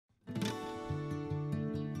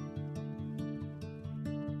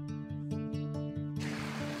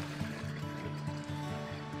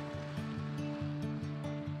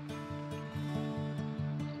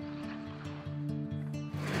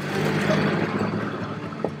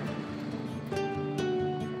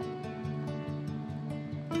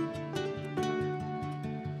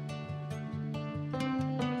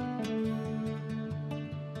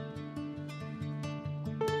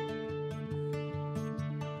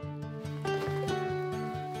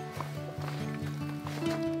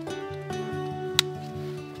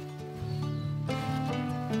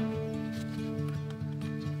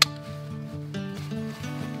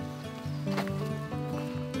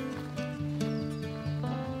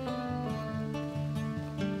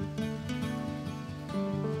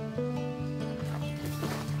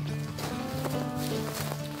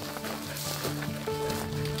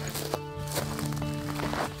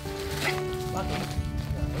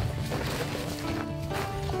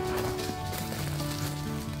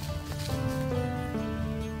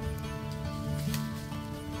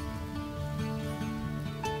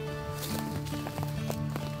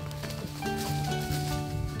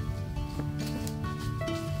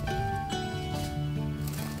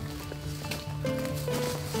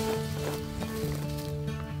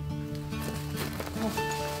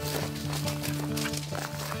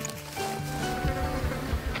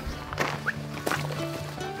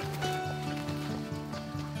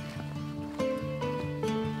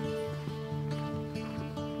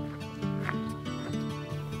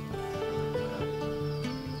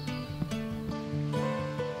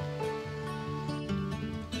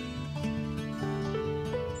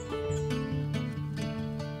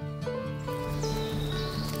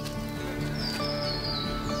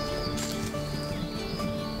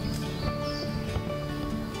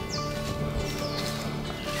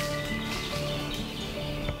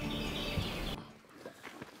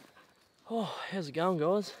Oh, how's it going,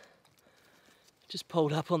 guys? Just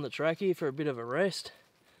pulled up on the track here for a bit of a rest.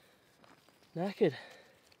 Knackered.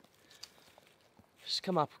 Just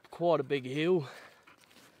come up quite a big hill.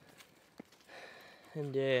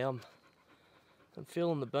 And yeah, I'm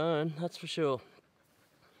feeling the burn, that's for sure.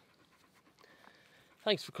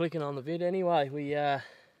 Thanks for clicking on the vid anyway. We had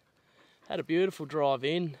a beautiful drive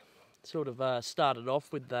in. Sort of started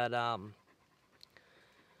off with that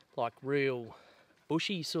like real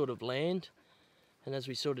bushy sort of land, and as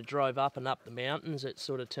we sort of drove up and up the mountains, it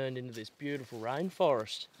sort of turned into this beautiful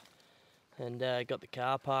rainforest, and got the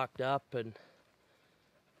car parked up, and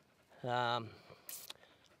a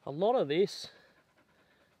lot of this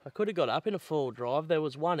I could have got up in a full drive. There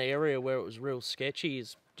was one area where it was real sketchy,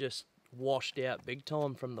 is just washed out big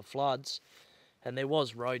time from the floods, and there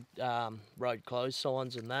was road closed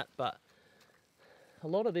signs and that, but a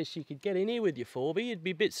lot of this you could get in here with your 4B. It'd be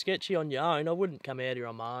a bit sketchy on your own. I wouldn't come out here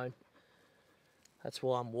on my own. That's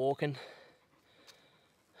why I'm walking.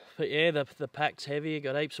 But yeah, the pack's heavy. I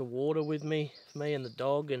got heaps of water with me, for me and the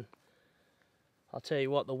dog, and I'll tell you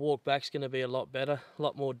what, the walk back's going to be a lot better, a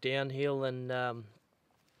lot more downhill, and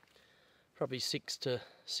probably 6 to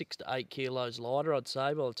 8 kilos lighter, I'd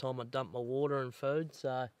say, by the time I dump my water and food.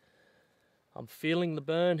 So I'm feeling the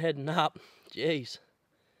burn heading up. Jeez.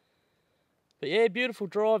 But yeah, beautiful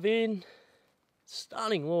drive in,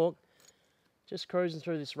 stunning walk, just cruising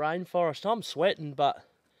through this rainforest. I'm sweating, but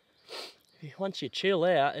once you chill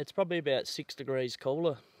out, it's probably about 6 degrees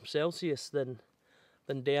cooler Celsius than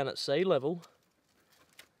down at sea level.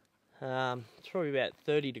 It's probably about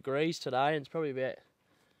 30 degrees today, and it's probably about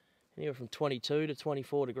anywhere from 22 to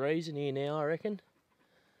 24 degrees in here now, I reckon.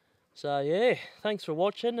 So yeah, thanks for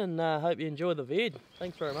watching, and hope you enjoy the vid.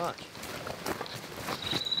 Thanks very much.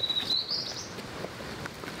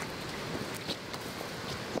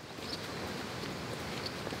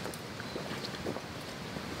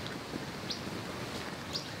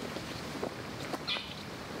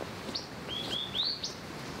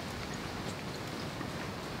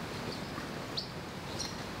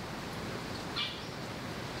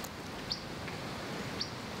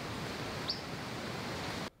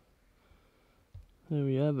 There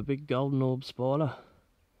we have a big golden orb spider.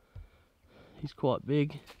 He's quite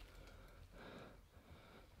big.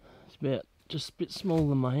 It's about just a bit smaller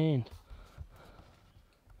than my hand.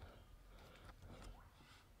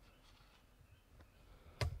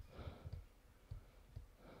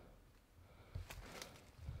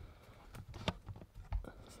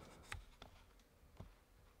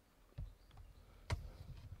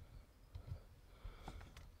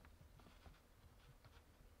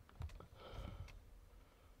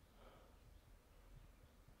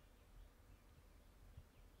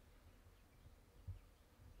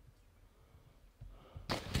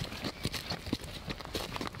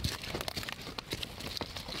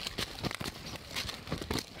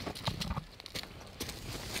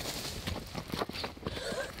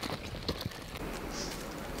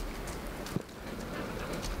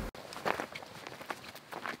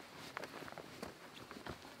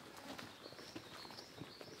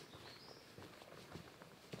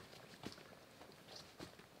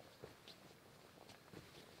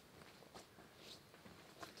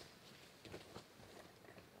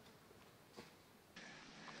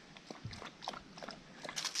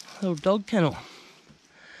 Little dog kennel.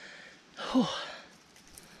 Oh,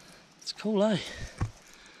 it's cool, eh?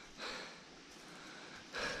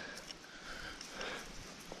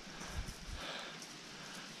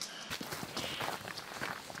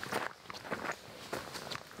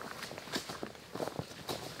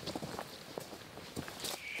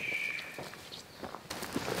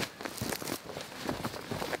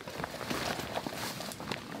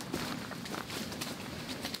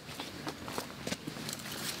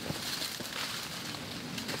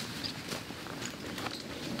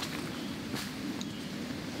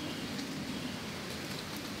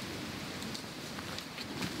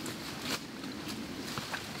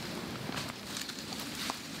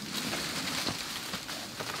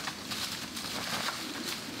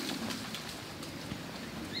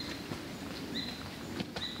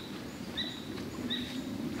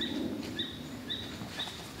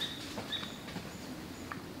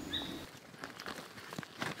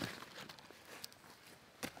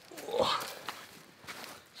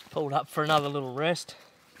 Pulled up for another little rest.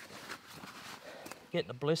 Getting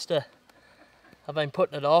a blister. I've been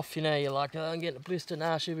putting it off, you know, you're like, oh, I'm getting a blister,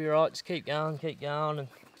 nah, she'll be right, just keep going, and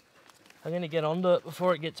I'm gonna get onto it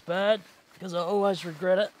before it gets bad, because I always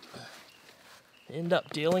regret it. End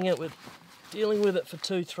up dealing with it for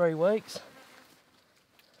 2-3 weeks.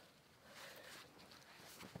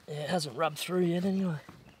 Yeah, it hasn't rubbed through yet anyway.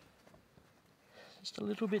 just a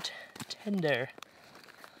little bit tender.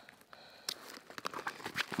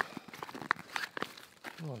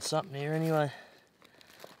 I want something here anyway,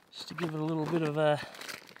 just to give it a little bit of a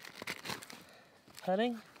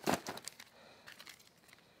patting. And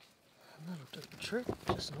that'll do the trick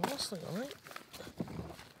just nicely, I think.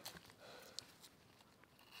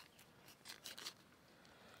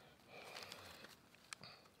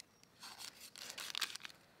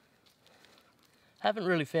 Haven't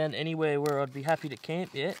really found anywhere where I'd be happy to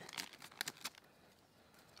camp yet.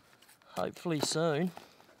 Hopefully soon.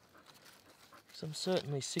 Because I'm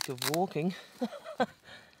certainly sick of walking.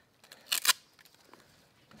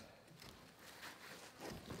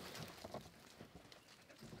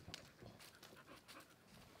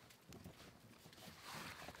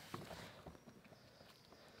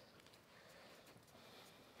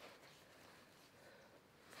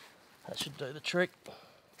 That should do the trick.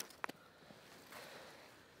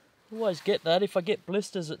 Always get that. If I get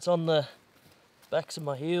blisters, it's on the backs of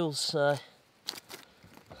my heels, so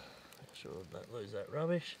make sure I don't lose that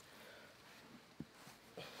rubbish.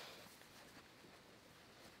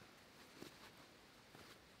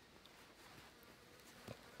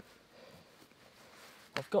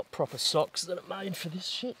 I've got proper socks that are made for this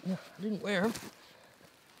shit. No, I didn't wear them.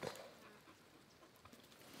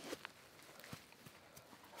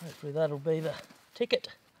 Hopefully that'll be the ticket.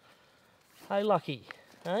 Hey, Lucky.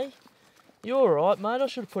 Hey? You alright, mate? I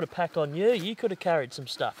should have put a pack on you. You could have carried some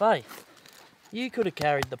stuff, hey? You could have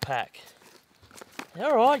carried the pack.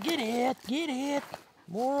 Alright, get out,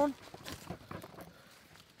 moron.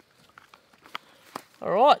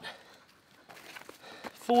 Alright.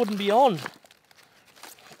 Forward and beyond.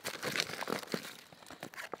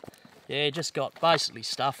 Yeah, just got basically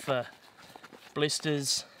stuff for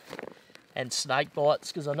blisters and snake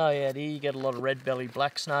bites, because I know out here you get a lot of red-bellied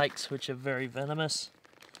black snakes, which are very venomous.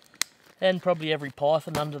 And probably every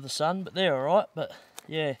python under the sun, but they're alright. But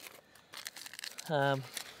yeah, that's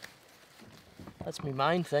my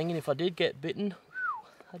main thing. And if I did get bitten,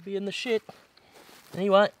 I'd be in the shit.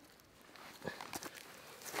 Anyway.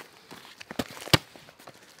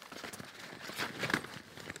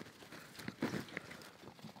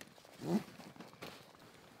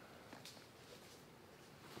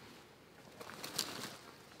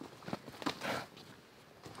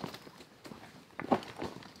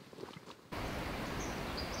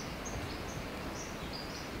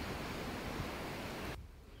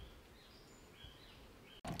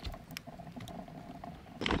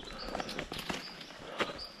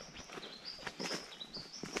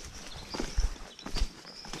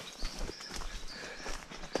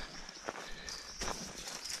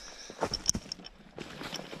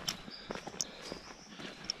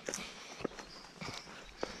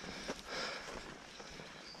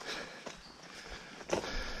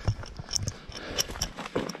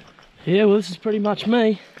 Yeah, well, this is pretty much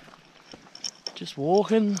me. Just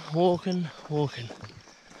walking.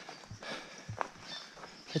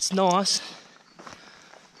 It's nice.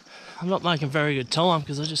 I'm not making very good time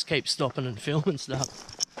because I just keep stopping and filming stuff.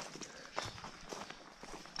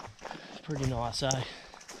 It's pretty nice, eh?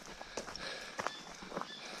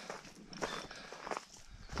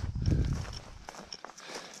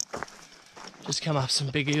 Just come up some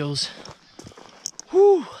big hills.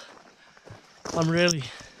 Whew! I'm really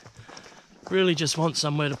just want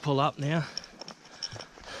somewhere to pull up now.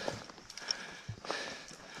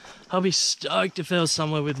 I'll be stoked if there was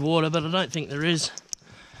somewhere with water, but I don't think there is.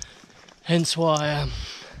 Hence why I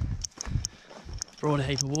brought a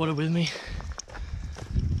heap of water with me.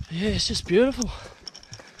 But yeah, it's just beautiful.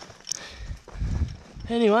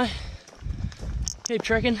 Anyway, keep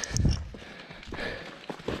trekking.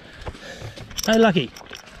 Hey, Lucky.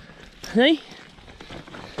 Hey?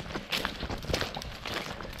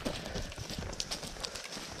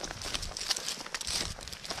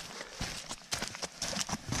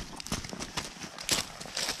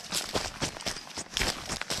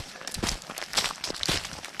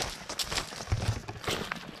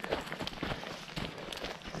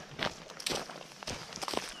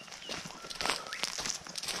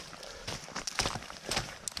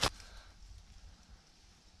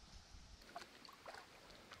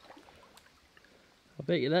 I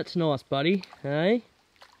bet you that's nice, buddy, hey?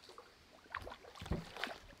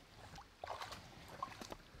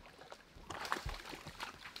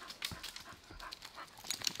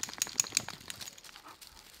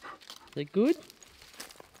 Is that good?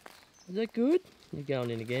 Is that good? You're going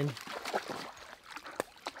in again.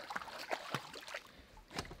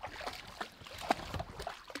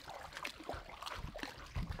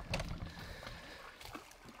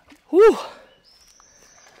 Whew!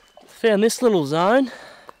 Found this little zone.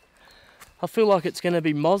 I feel like it's going to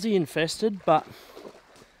be mozzie infested, but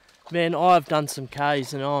man, I've done some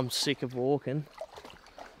Ks and I'm sick of walking.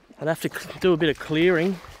 I'd have to do a bit of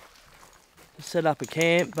clearing to set up a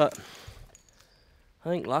camp, but I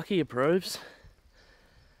think Lucky approves.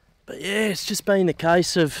 But yeah, it's just been a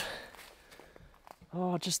case of,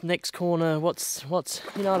 oh, just next corner, what's,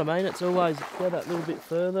 you know what I mean? It's always go that little bit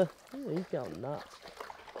further. Yeah, he's going nuts.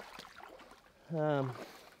 I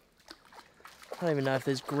don't even know if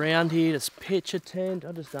there's ground here to pitch a tent.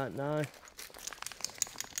 I just don't know. I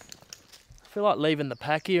feel like leaving the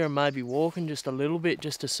pack here and maybe walking just a little bit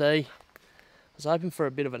just to see. I was hoping for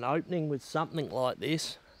a bit of an opening with something like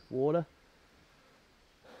this, water.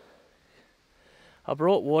 I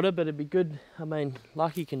brought water, but it'd be good. I mean,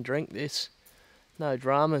 Lucky can drink this. No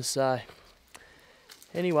dramas, so.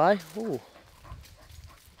 Anyway, ooh.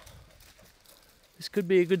 This could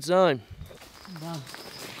be a good zone. Done.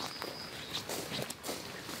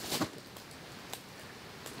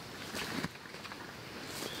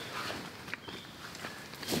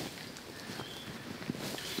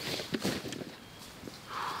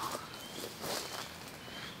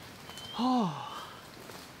 Oh,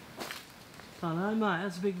 I know, mate,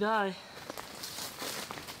 that's a big day.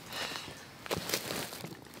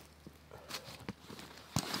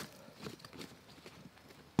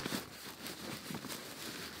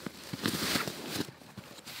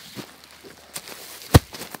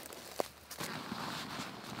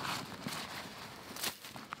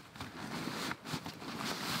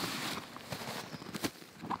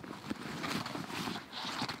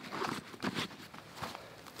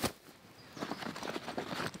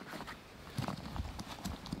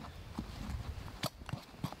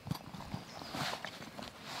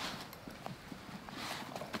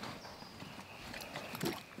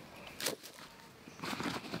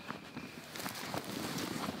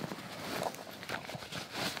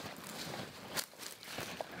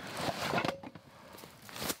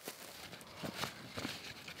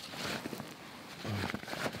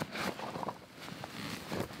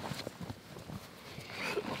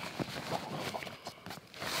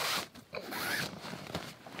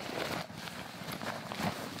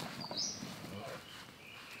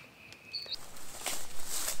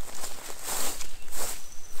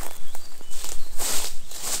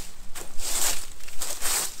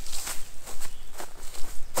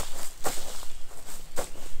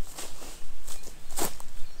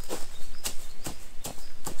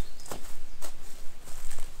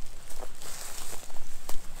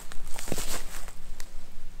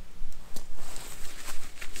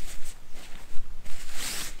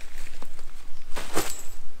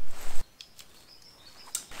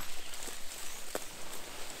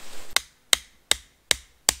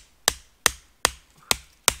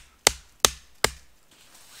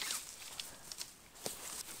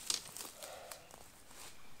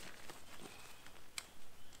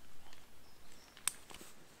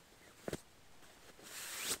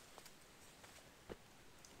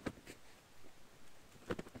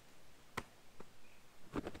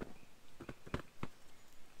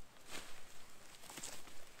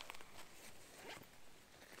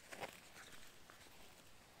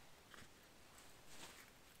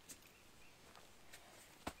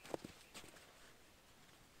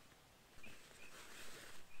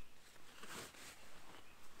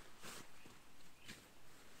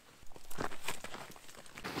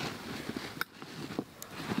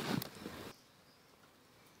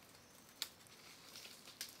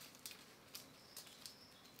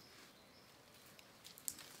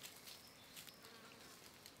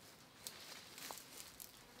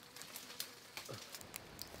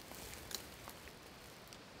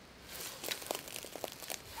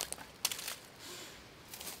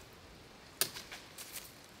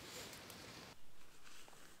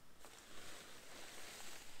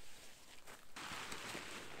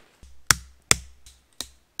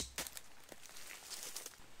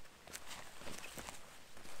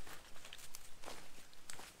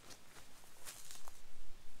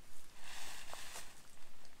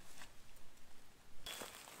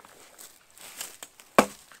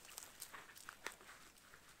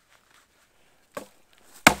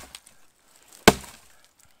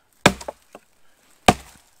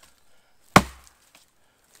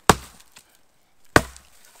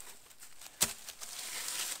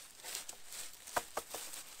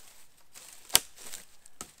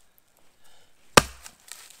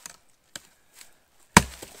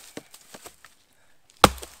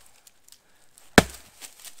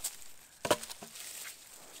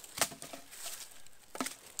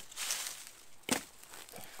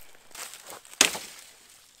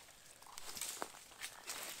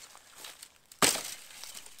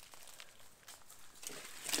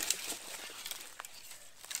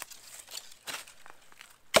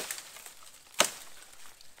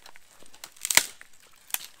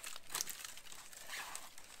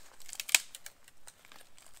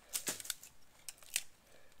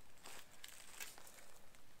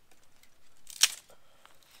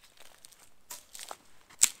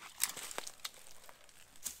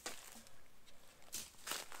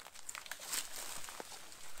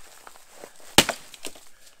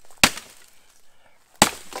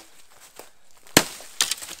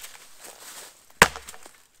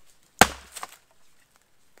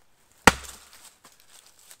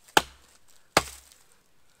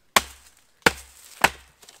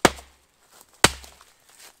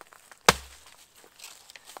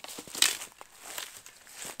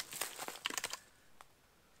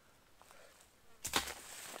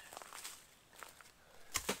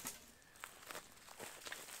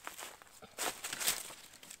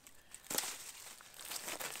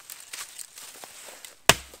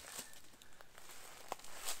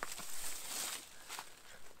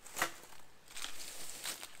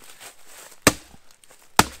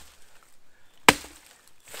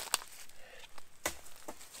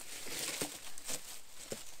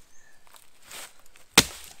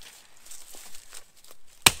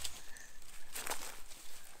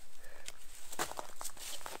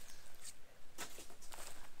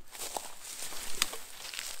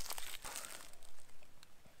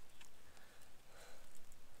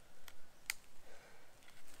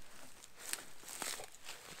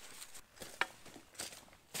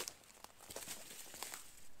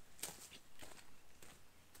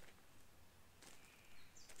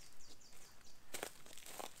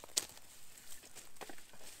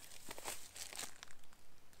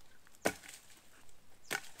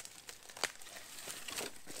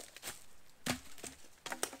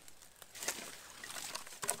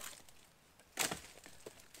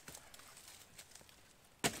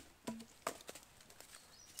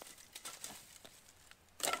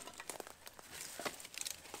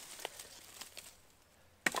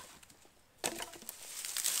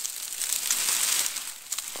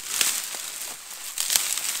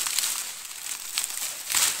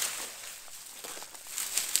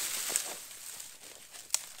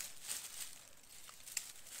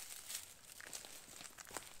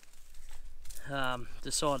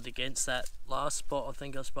 decided against that last spot I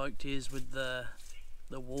think I spoke to you with the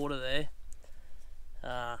water there.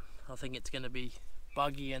 I think it's going to be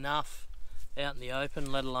buggy enough out in the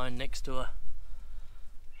open, let alone next to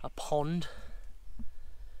a pond.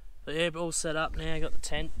 But yeah, all set up now. Got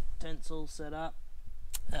the tents all set up.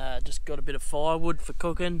 Just got a bit of firewood for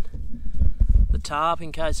cooking. The tarp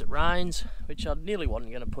in case it rains, which I nearly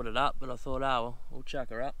wasn't going to put it up, but I thought, oh well, we'll chuck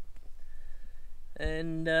her up.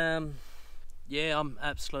 And yeah, I'm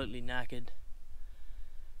absolutely knackered.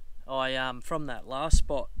 I from that last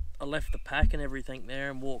spot, I left the pack and everything there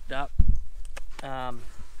and walked up,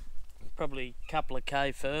 probably a couple of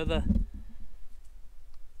K further,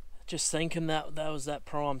 just thinking that was that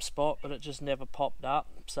prime spot, but it just never popped up.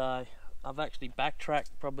 So I've actually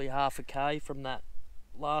backtracked probably half a K from that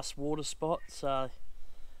last water spot. So,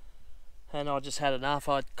 and I just had enough.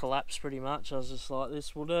 I'd collapsed pretty much. I was just like,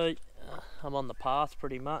 this will do. I'm on the path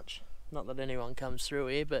pretty much. Not that anyone comes through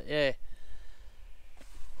here, but yeah.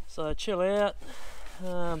 So chill out.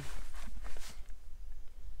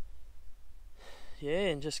 Yeah,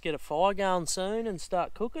 and just get a fire going soon and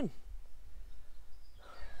start cooking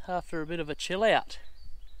after a bit of a chill out.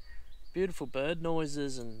 Beautiful bird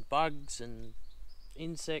noises and bugs and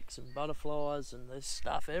insects and butterflies, and there's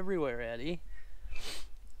stuff everywhere out here.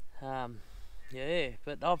 Yeah,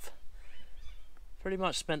 but I've pretty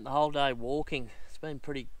much spent the whole day walking. It's been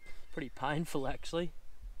pretty painful actually.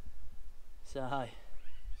 So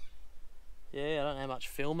yeah, I don't know how much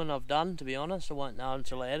filming I've done, to be honest. I won't know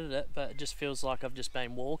until I edit it, but it just feels like I've just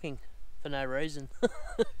been walking for no reason.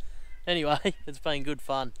 Anyway, it's been good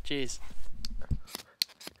fun. Cheers.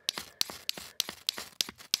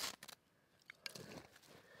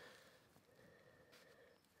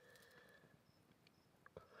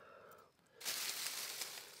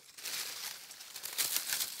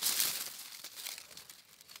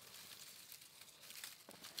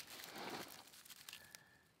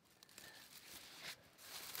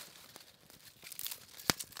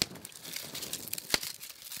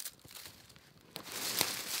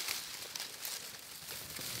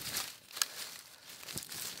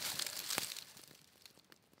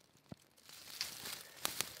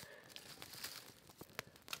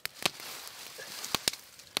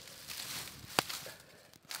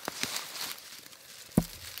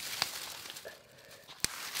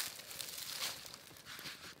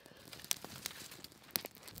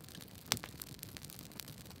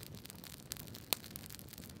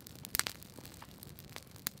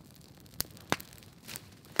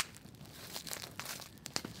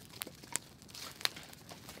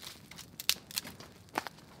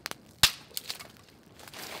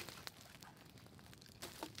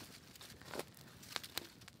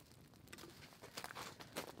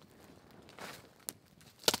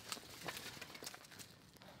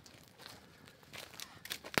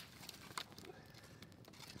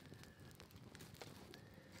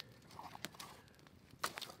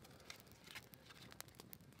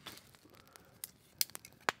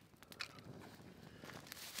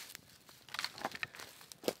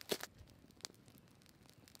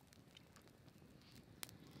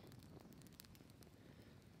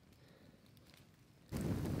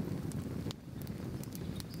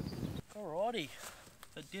 Alrighty,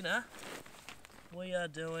 for dinner we are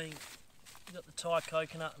doing, we've got the Thai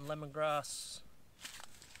coconut and lemongrass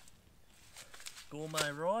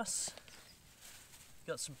gourmet rice,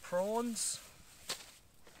 got some prawns,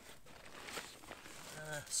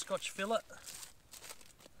 Scotch fillet,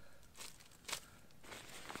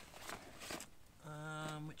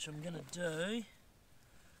 which I'm going to do,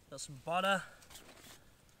 got some butter,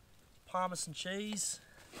 parmesan cheese,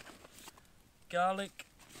 garlic,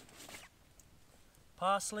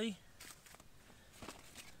 parsley,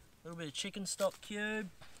 a little bit of chicken stock cube,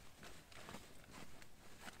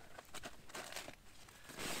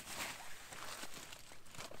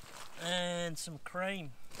 and some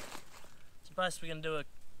cream. So basically we're going to do a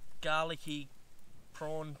garlicky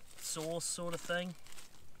prawn sauce sort of thing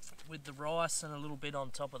with the rice and a little bit on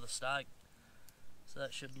top of the steak. So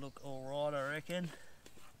that should look alright, I reckon.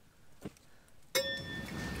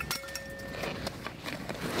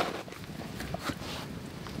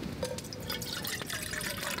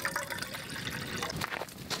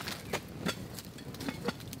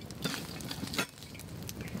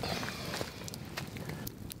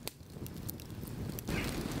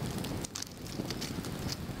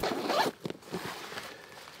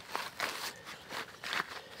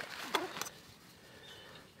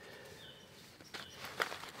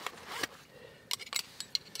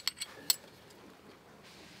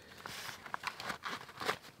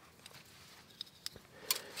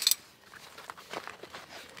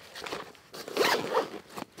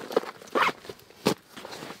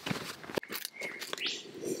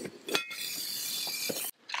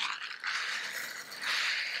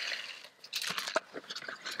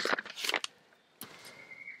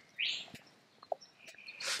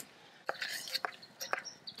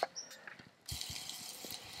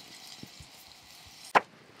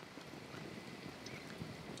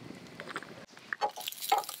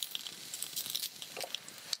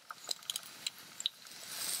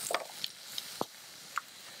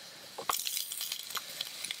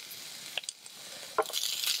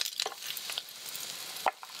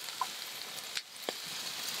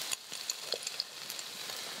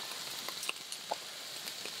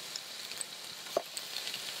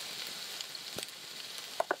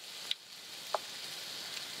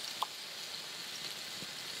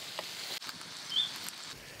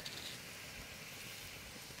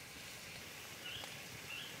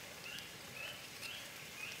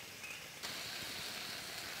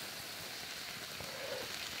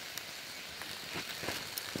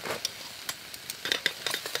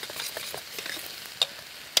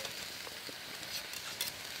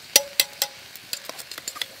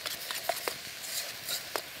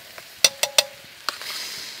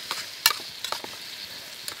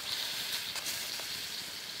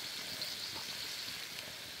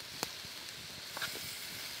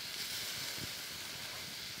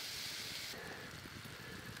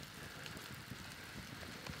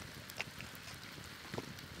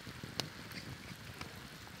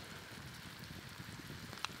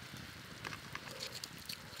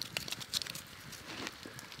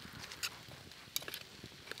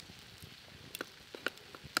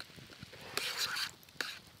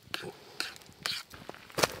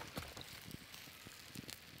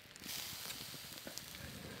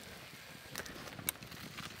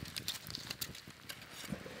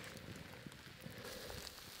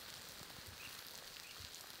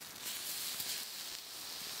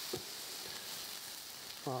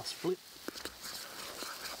 Last flip.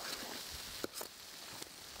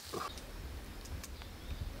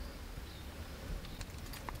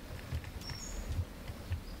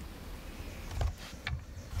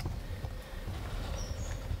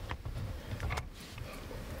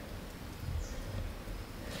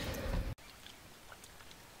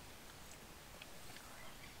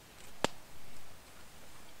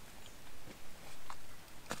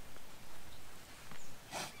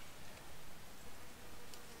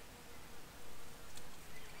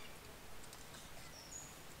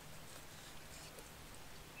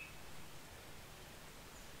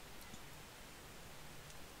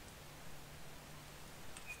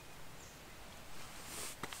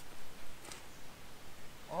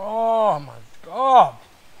 Oh my God!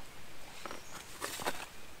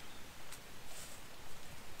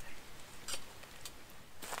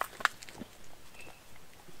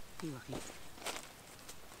 You're lucky.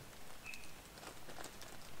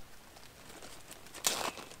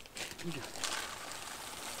 There you go.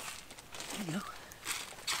 There you go.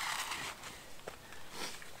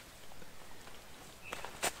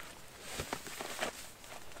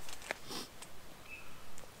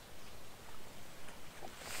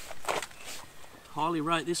 Highly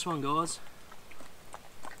rate this one, guys.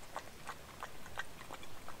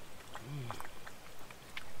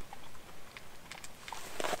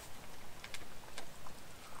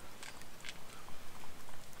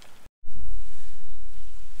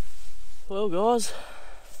 Well, guys,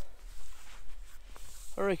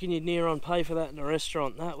 I reckon you'd near on pay for that in a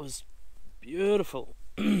restaurant. That was beautiful.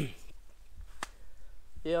 Yeah,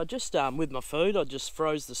 I just with my food, I just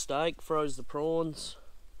froze the steak, froze the prawns.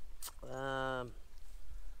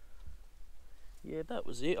 Yeah, that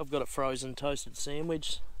was it. I've got a frozen toasted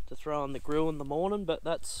sandwich to throw on the grill in the morning, but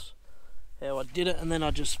that's how I did it. And then I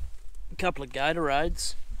just a couple of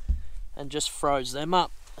Gatorades and just froze them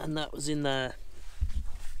up, and that was in the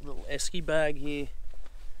little esky bag here,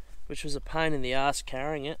 which was a pain in the ass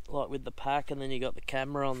carrying it, like with the pack, and then you got the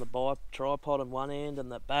camera on the tripod on one end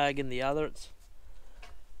and the bag in the other.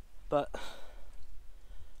 But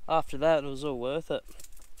after that, it was all worth it.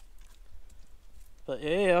 But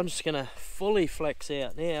yeah, I'm just gonna fully flex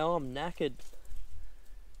out now. I'm knackered,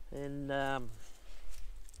 and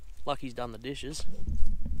Lucky's done the dishes.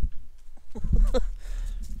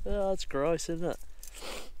 Oh, that's gross, isn't it?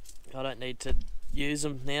 I don't need to use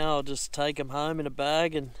them now. I'll just take them home in a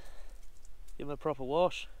bag and give them a proper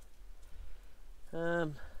wash. Yeah,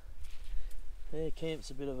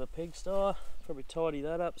 camp's a bit of a pigsty. Probably tidy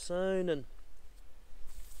that up soon, and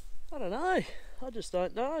I don't know. I just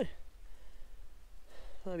don't know.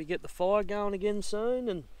 Maybe get the fire going again soon,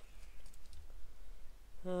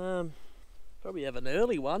 and probably have an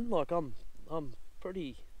early one. Like I'm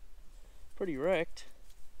pretty wrecked.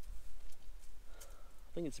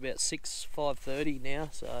 I think it's about 5:30 now,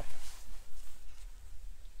 so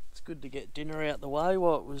it's good to get dinner out the way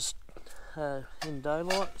while it was in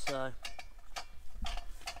daylight. So,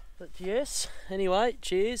 but yes. Anyway,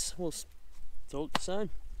 cheers. We'll talk to you soon.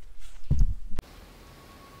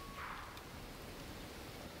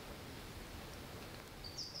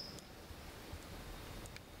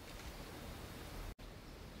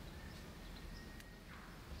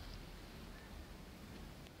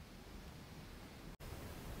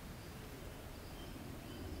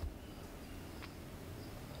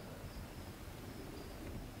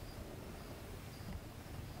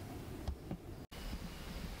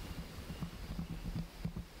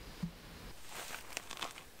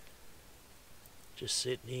 Just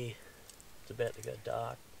sitting here, it's about to go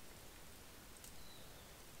dark.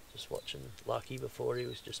 Just watching Lucky before he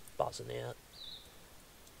was just buzzing out,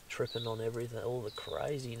 tripping on everything, all the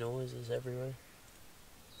crazy noises everywhere.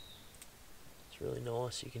 It's really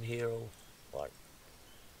nice. You can hear all, like,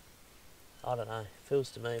 I don't know,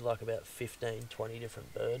 feels to me like about 15, 20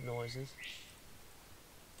 different bird noises.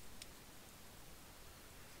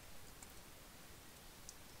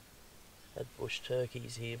 Had bush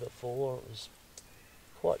turkeys here before. It was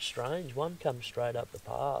quite strange. One come straight up the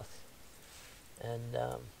path, and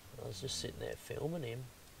I was just sitting there filming him.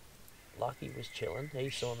 Lucky was chilling.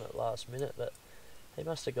 He saw him at last minute, but he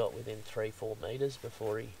must have got within 3-4 metres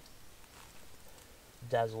before he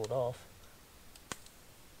dazzled off.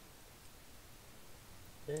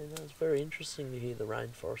 Yeah, that was very interesting to hear the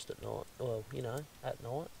rainforest at night. Well, you know, at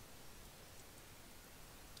night.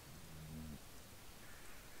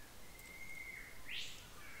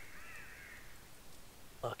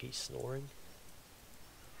 Lucky snoring.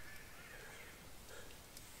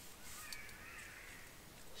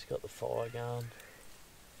 He's got the fire going.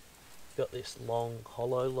 Got this long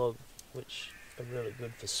hollow log, which are really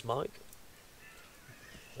good for smoke.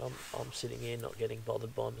 I'm sitting here not getting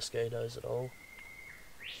bothered by mosquitoes at all.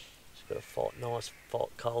 Just got a nice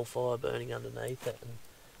coal fire burning underneath it, and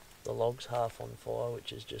the log's half on fire,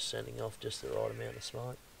 which is just sending off just the right amount of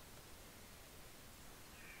smoke.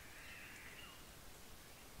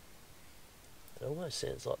 It almost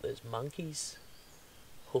sounds like there's monkeys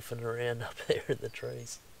hoofing around up there in the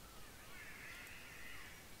trees.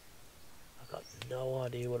 I've got no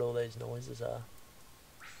idea what all these noises are.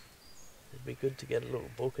 It'd be good to get a little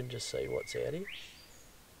book and just see what's out here.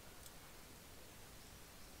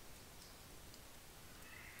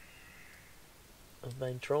 I've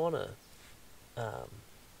been trying to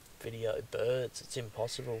video birds. It's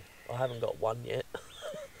impossible. I haven't got one yet.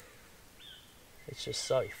 It's just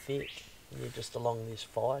so thick. And you're just along this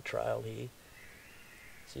fire trail here,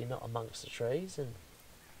 so you're not amongst the trees, and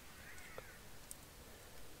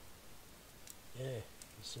yeah,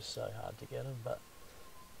 it's just so hard to get them. But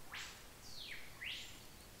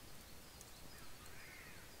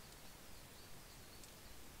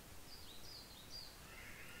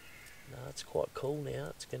no, it's quite cool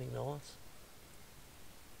now. It's getting nice.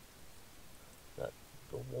 But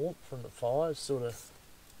the warmth from the fire is sort of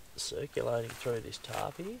circulating through this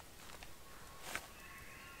tarp here.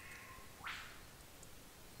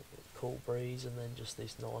 Cool breeze, and then just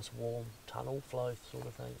this nice warm tunnel flow sort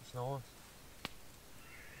of thing. It's nice.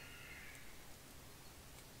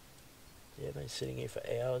 Yeah, I've been sitting here for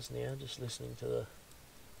hours now just listening to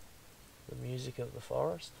the music of the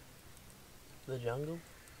forest, the jungle.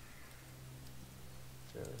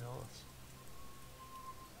 It's really nice.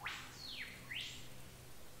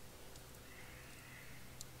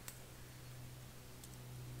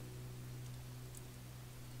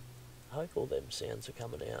 I hope all them sounds are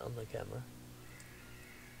coming out on the camera.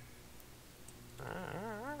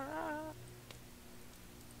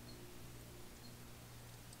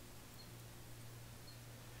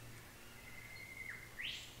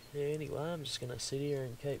 Yeah, anyway, I'm just going to sit here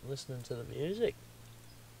and keep listening to the music.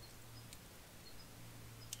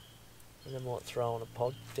 And I might throw on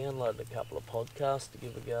download a couple of podcasts to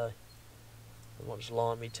give a go. I might just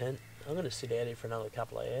lie in my tent. I'm going to sit out here for another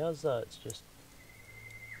couple of hours though. It's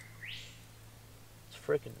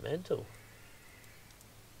freaking mental.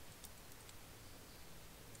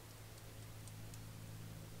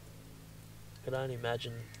 I can only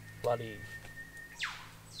imagine bloody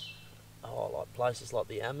like places like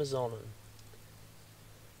the Amazon, and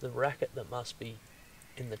the racket that must be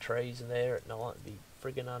in the trees and there at night would be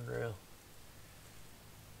friggin' unreal.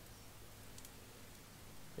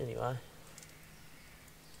 Anyway.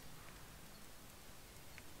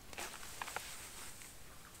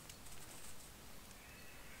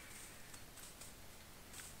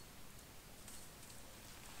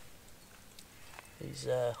 He's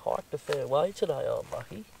hiked a fair way today, old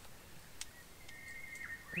Bucky.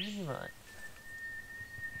 Anyway.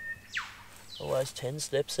 Always 10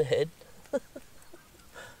 steps ahead.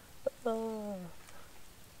 Oh.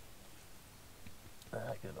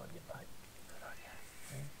 Good on you, mate. Good on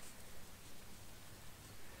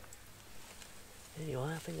you.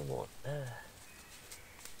 Anyway, I think I might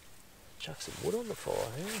chuck some wood on the fire.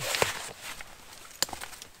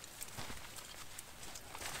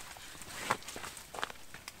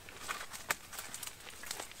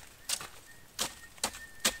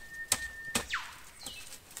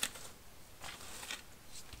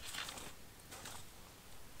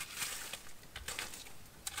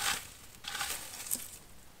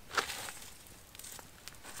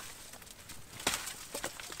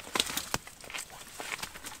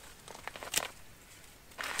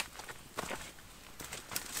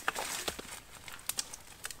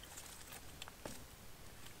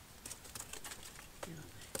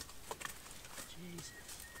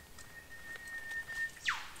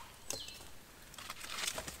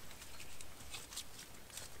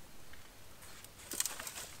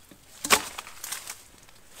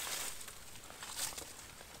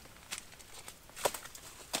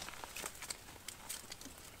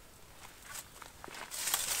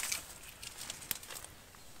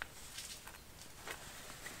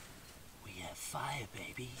 Fire,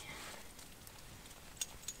 baby.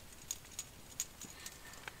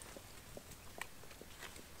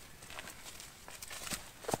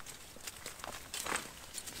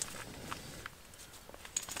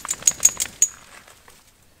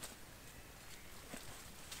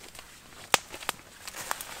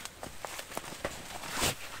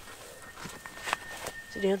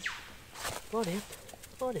 Sit down. Lie down.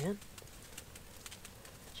 Lie down.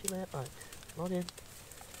 Chill out, mate. Lie down.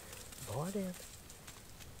 Lie down.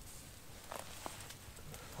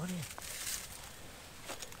 Lie down.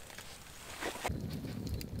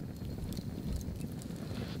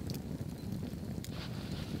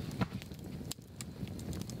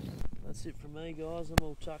 from me, guys. I'm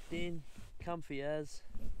all tucked in, comfy as.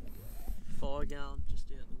 Fire going just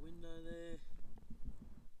out the window there.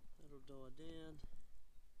 That'll die down.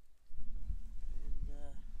 And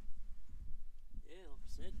yeah, like I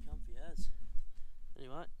said, comfy as.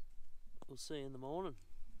 Anyway, we'll see you in the morning.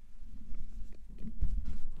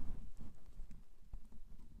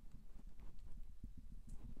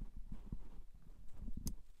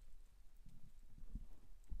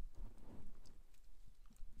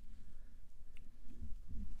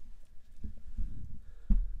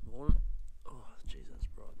 Morning. Oh, jeez, that's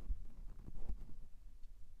bright.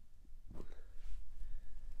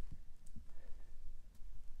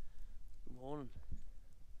 Good morning.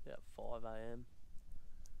 About 5 AM.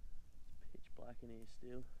 It's pitch black in here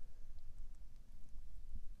still.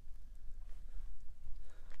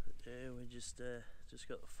 But yeah, we just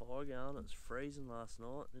got the fire going. It was freezing last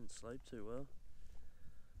night. Didn't sleep too well.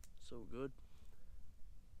 It's all good.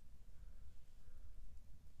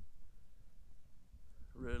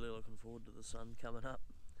 Really looking forward to the sun coming up.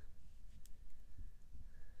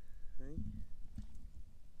 Hey?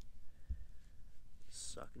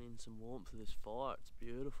 Sucking in some warmth of this fire. It's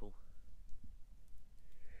beautiful.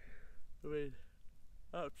 I mean,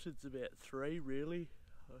 up since about 3 really.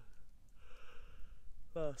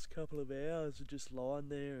 Last couple of hours of just lying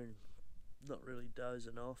there and not really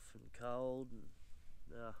dozing off and cold, and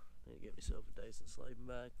need to get myself a decent sleeping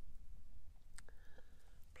bag.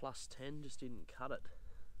 Plus 10 just didn't cut it.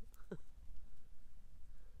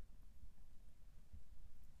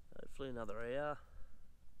 Hopefully another hour.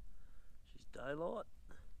 She's daylight.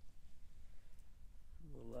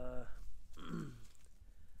 We'll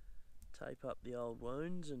tape up the old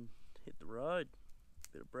wounds and hit the road.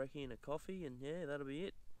 Bit of brekkie and a coffee, and yeah, that'll be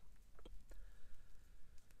it.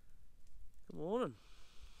 Good morning.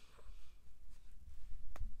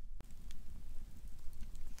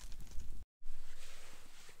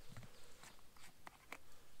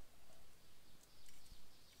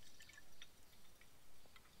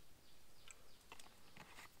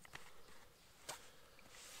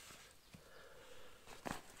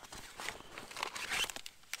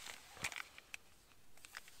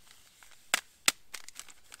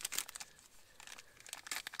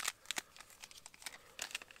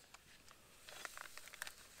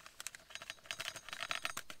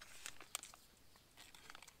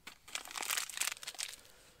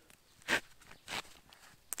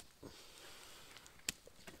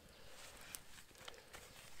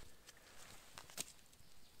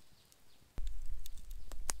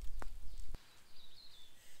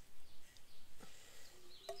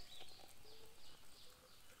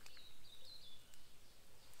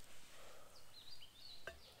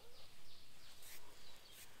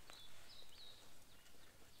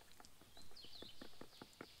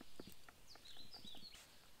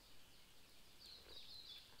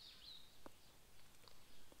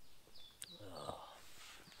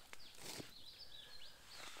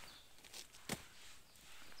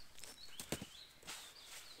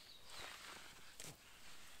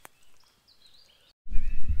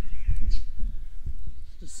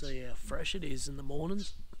 Just see how fresh it is in the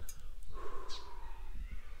mornings.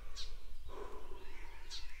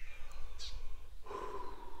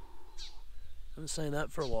 Haven't seen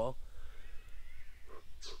that for a while.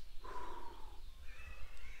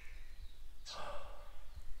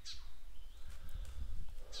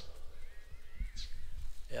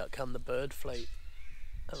 Out come the bird fleet.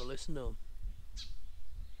 Have a listen to them.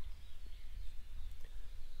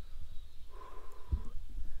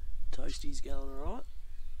 Toasty's going alright.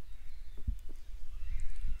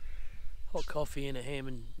 Hot coffee and a ham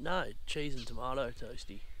and cheese and tomato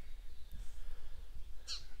toasty.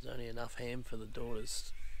 There's only enough ham for the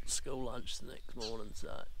daughter's school lunch the next morning,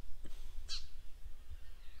 so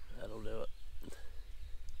that'll do it.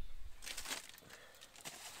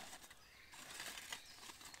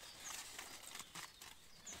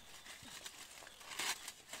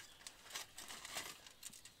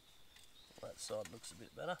 That side looks a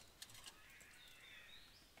bit better.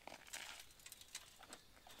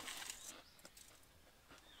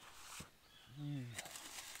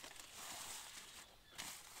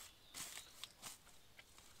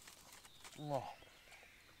 Oh.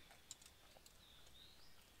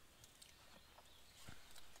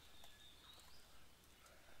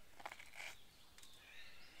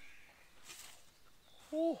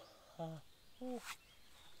 Oh. Oh.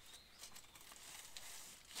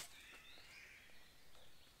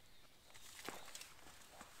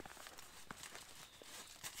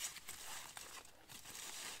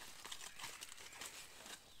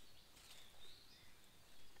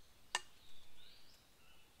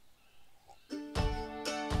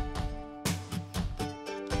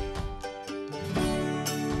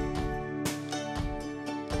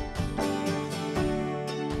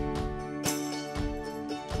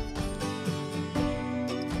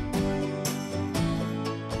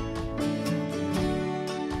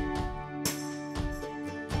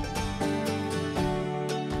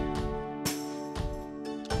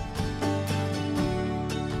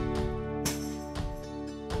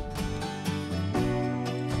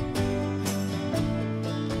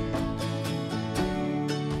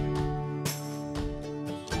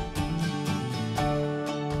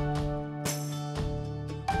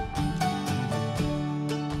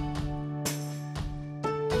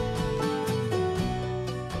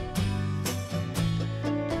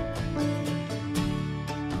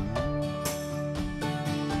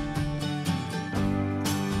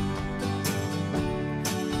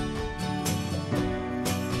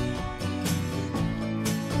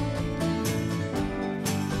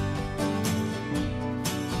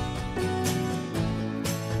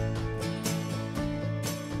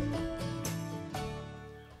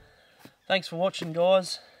 thanks for watching,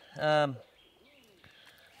 guys. I'll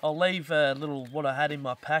leave a little what I had in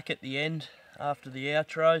my pack at the end after the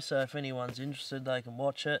outro, so if anyone's interested they can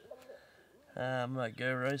watch it. I'm no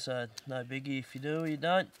guru, so no biggie if you do or you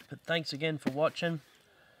don't, but thanks again for watching.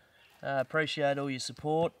 Appreciate all your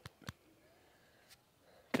support.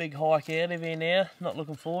 Big hike out of here now, not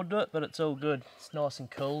looking forward to it, but it's all good. It's nice and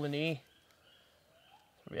cool in here.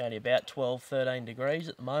 We're only about 12-13 degrees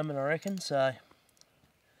at the moment, I reckon, so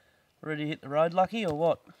ready to hit the road, Lucky, or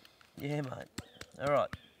what? Yeah, mate. Alright.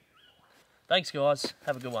 Thanks, guys.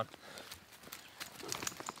 Have a good one.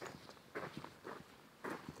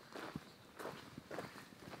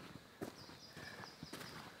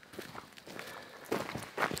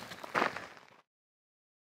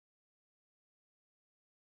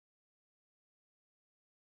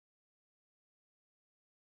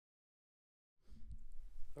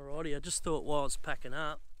 Alrighty, I just thought while I was packing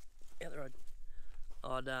up,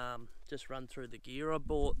 I'd just run through the gear I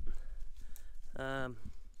bought.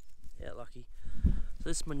 Yeah, Lucky.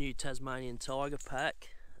 This is my new Tasmanian Tiger pack.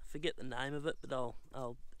 I forget the name of it, but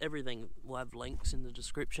everything will have links in the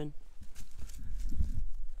description.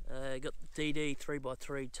 Got the DD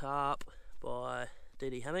 3x3 tarp by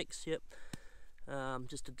DD Hammocks. Yep.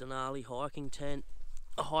 Just a Denali hiking tent,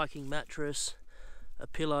 a hiking mattress, a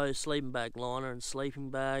pillow, sleeping bag liner and sleeping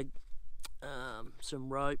bag,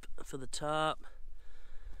 some rope for the tarp.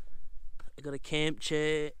 I got a camp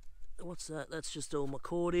chair. What's that? That's just all my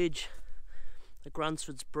cordage. A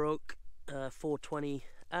Grunsford's Brook 420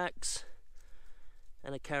 axe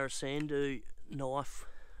and a Karasandu knife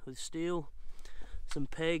with steel. Some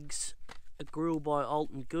pegs, a grill by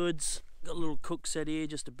Alton Goods. Got a little cook set here,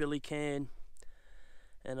 just a billy can.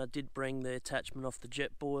 And I did bring the attachment off the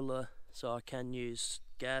jet boiler, so I can use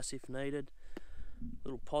gas if needed.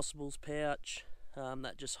 Little possibles pouch,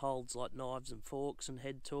 that just holds like knives and forks and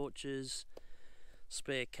head torches,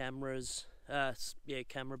 spare cameras,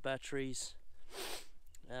 camera batteries,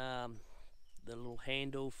 the little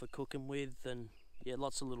handle for cooking with, and yeah,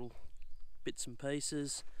 lots of little bits and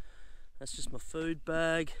pieces. That's just my food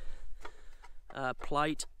bag,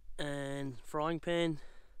 plate and frying pan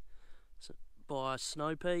by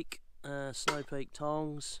Snow Peak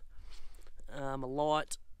tongs. A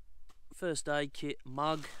light, first aid kit,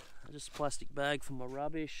 mug, just a plastic bag for my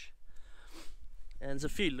rubbish, and there's a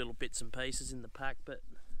few little bits and pieces in the pack, but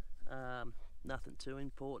nothing too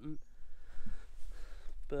important.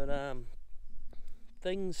 But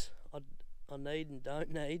things I need and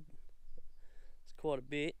don't need, it's quite a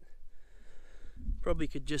bit. Probably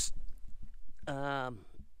could just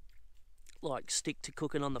like stick to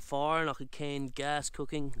cooking on the fire, and I could can gas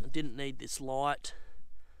cooking. I didn't need this light.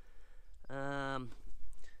 A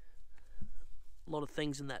lot of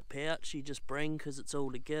things in that pouch you just bring because it's all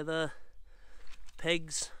together.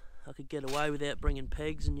 Pegs, I could get away without bringing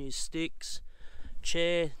pegs and use sticks.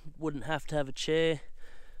 Chair, wouldn't have to have a chair.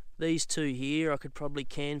 These two here I could probably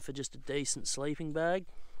can for just a decent sleeping bag.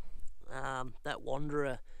 That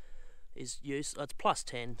Wanderer is useless. It's plus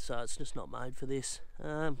 10, so it's just not made for this.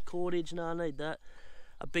 Cordage, no, I need that.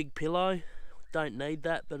 A big pillow, don't need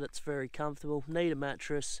that, but it's very comfortable. Need a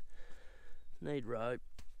mattress. Need rope,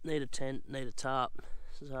 need a tent, need a tarp.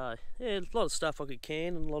 So yeah, a lot of stuff I could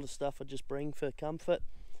can and a lot of stuff I just bring for comfort.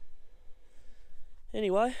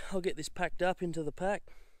 Anyway, I'll get this packed up into the pack.